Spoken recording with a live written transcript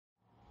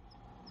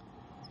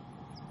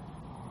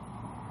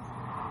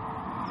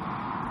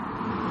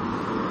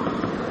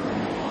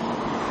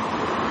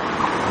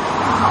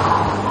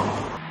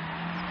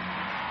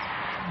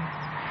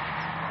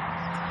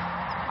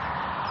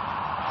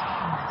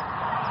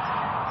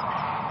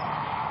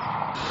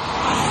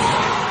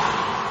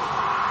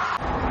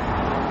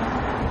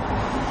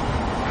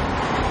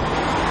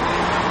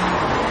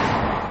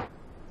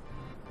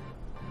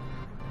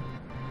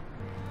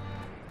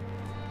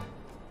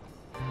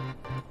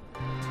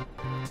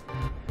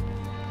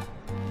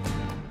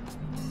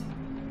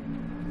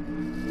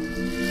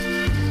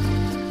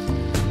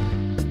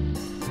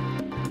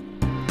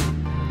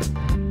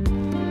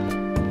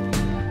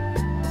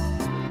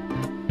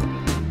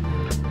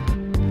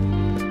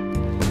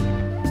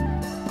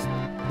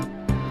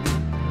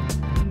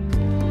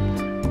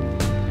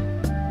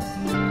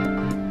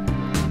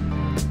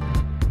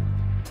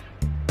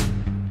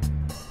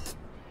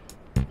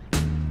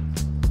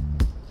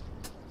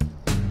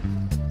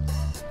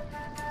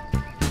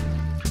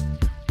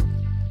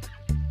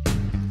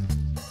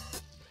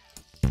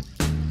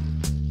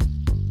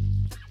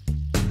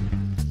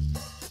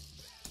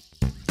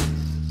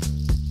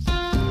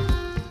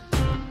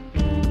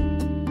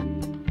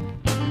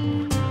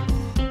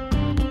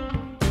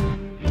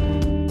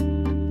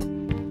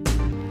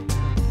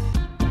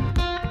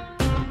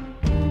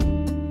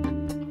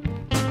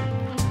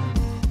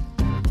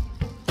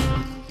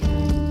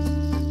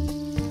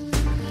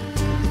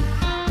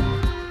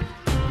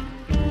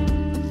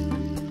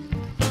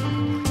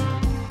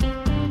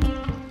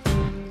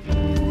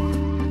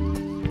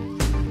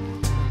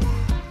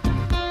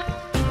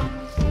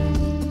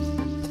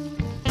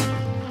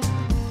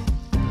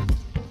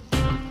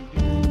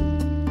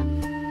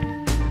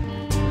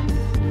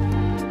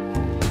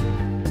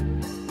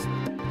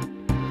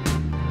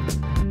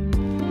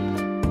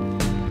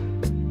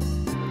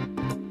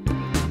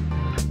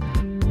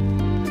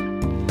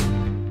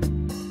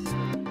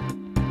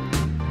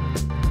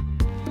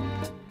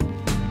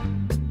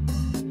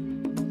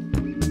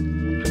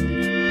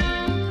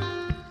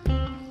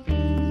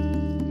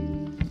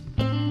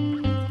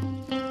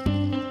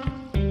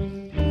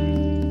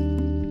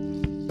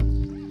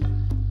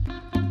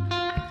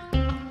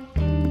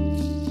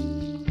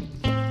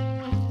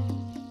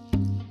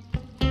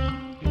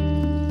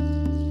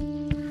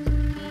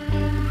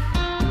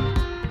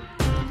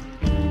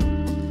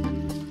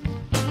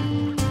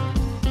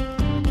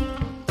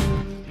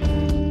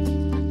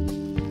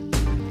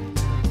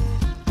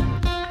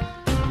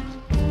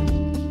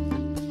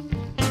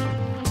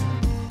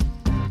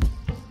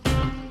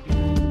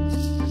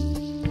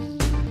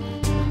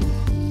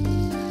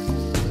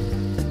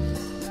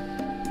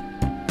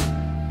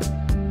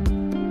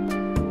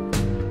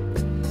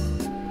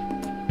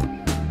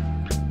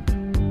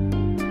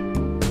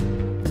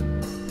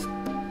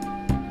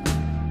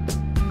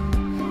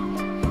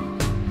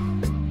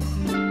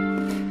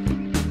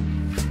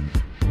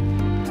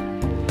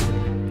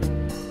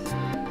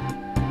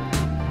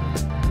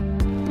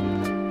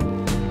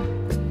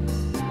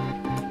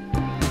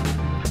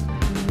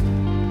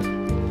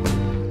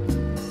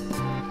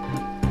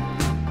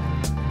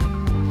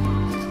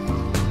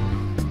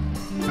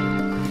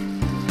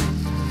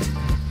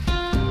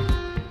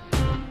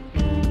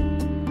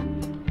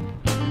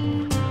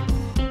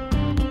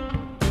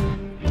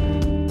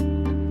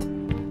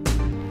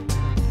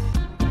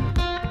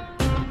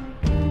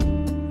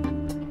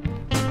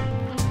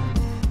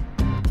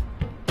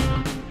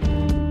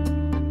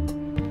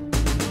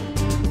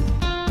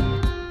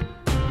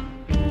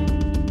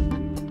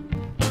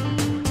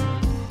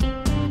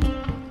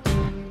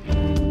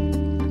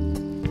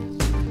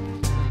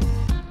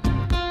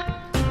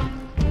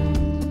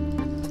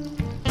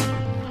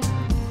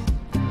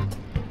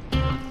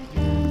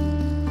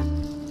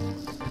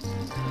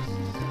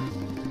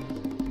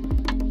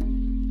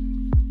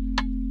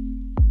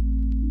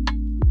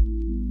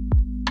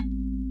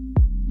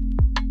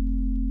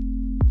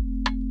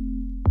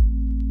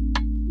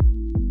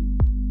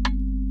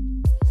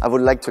I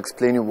would like to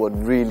explain you what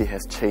really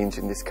has changed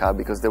in this car,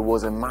 because there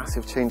was a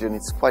massive change and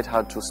it's quite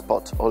hard to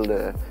spot all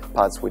the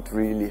parts which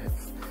really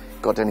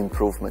have got an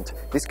improvement.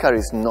 This car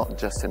is not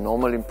just a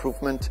normal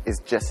improvement, it's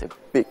just a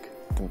big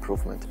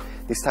improvement.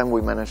 This time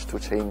we managed to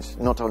change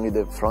not only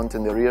the front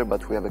and the rear,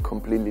 but we have a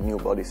completely new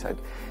body side.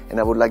 And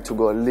I would like to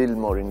go a little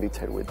more in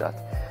detail with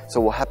that.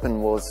 So what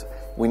happened was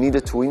we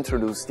needed to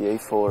introduce the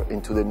A4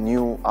 into the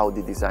new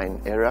Audi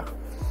design era,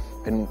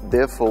 and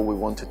therefore we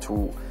wanted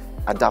to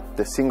adapt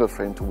the single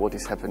frame to what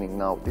is happening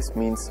now. This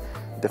means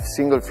the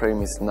single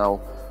frame is now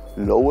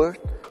lower,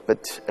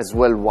 but as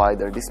well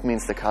wider. This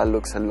means the car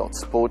looks a lot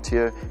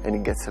sportier and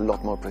it gets a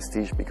lot more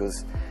prestige,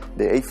 because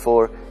the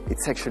A4,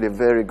 it's actually a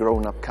very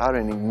grown-up car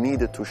and it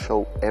needed to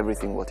show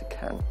everything what it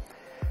can.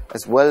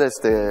 As well as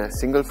the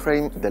single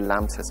frame, the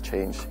lamps has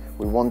changed.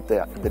 We want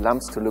the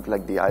lamps to look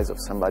like the eyes of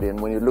somebody, and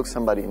when you look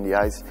somebody in the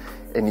eyes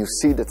and you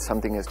see that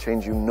something has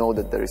changed, you know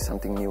that there is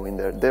something new in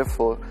there.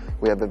 Therefore,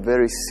 we have a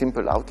very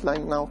simple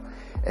outline now,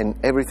 and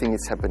everything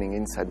is happening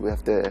inside. We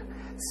have the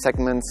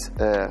segments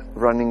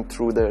running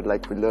through there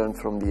like we learned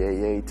from the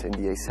A8 and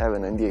the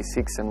A7 and the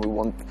A6, and we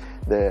want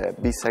the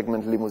B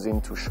segment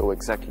limousine to show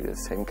exactly the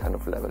same kind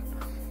of level.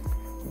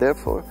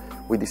 Therefore,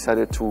 we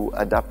decided to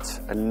adapt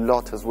a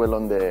lot as well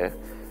on the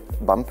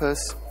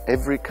bumpers.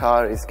 Every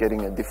car is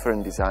getting a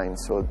different design,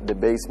 so the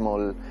base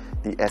model,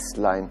 the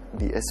S-Line,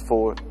 the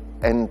S4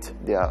 and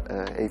the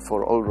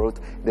A4 all-road,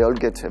 they all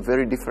get a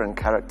very different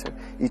character.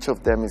 Each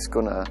of them is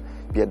gonna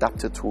be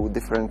adapted to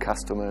different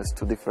customers,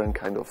 to different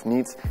kind of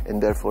needs,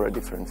 and therefore a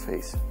different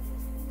face.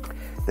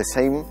 The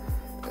same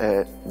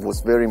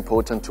was very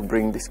important to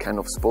bring this kind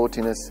of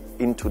sportiness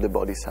into the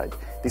body side.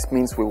 This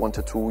means we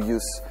wanted to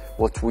use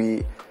what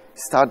we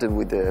started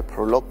with the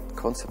Prologue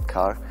concept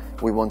car.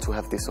 We want to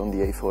have this on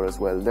the A4 as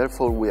well.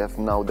 Therefore, we have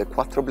now the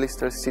quattro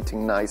blisters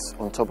sitting nice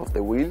on top of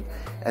the wheel,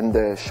 and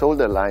the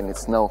shoulder line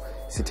is now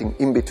sitting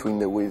in between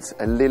the wheels,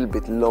 a little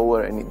bit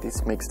lower, and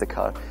this makes the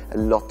car a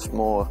lot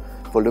more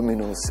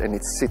voluminous, and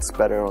it sits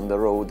better on the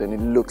road, and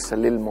it looks a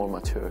little more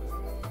mature.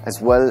 As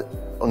well,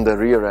 on the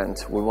rear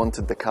end, we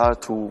wanted the car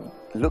to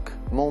look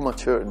more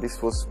mature.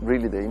 This was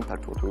really the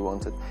impact what we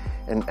wanted.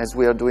 And as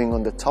we are doing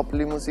on the top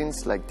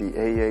limousines like the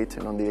A8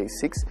 and on the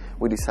A6,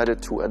 we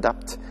decided to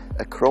adapt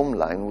a chrome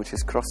line which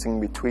is crossing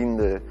between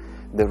the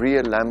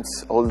rear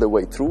lamps all the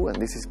way through, and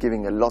this is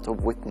giving a lot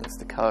of width.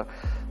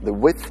 The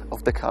width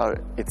of the car,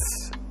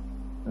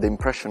 the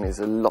impression is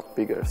a lot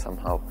bigger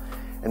somehow.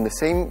 And the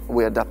same,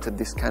 we adapted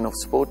this kind of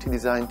sporty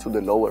design to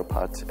the lower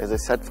part. As I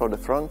said, for the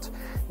front,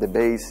 the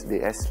base,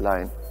 the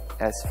S-Line,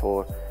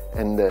 S4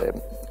 and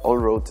the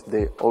all-road,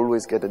 they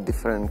always get a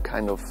different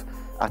kind of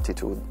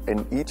attitude,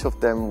 and each of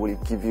them will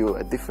give you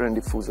a different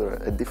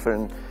diffuser, a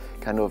different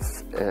kind of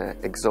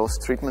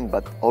exhaust treatment,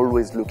 but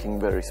always looking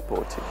very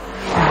sporty.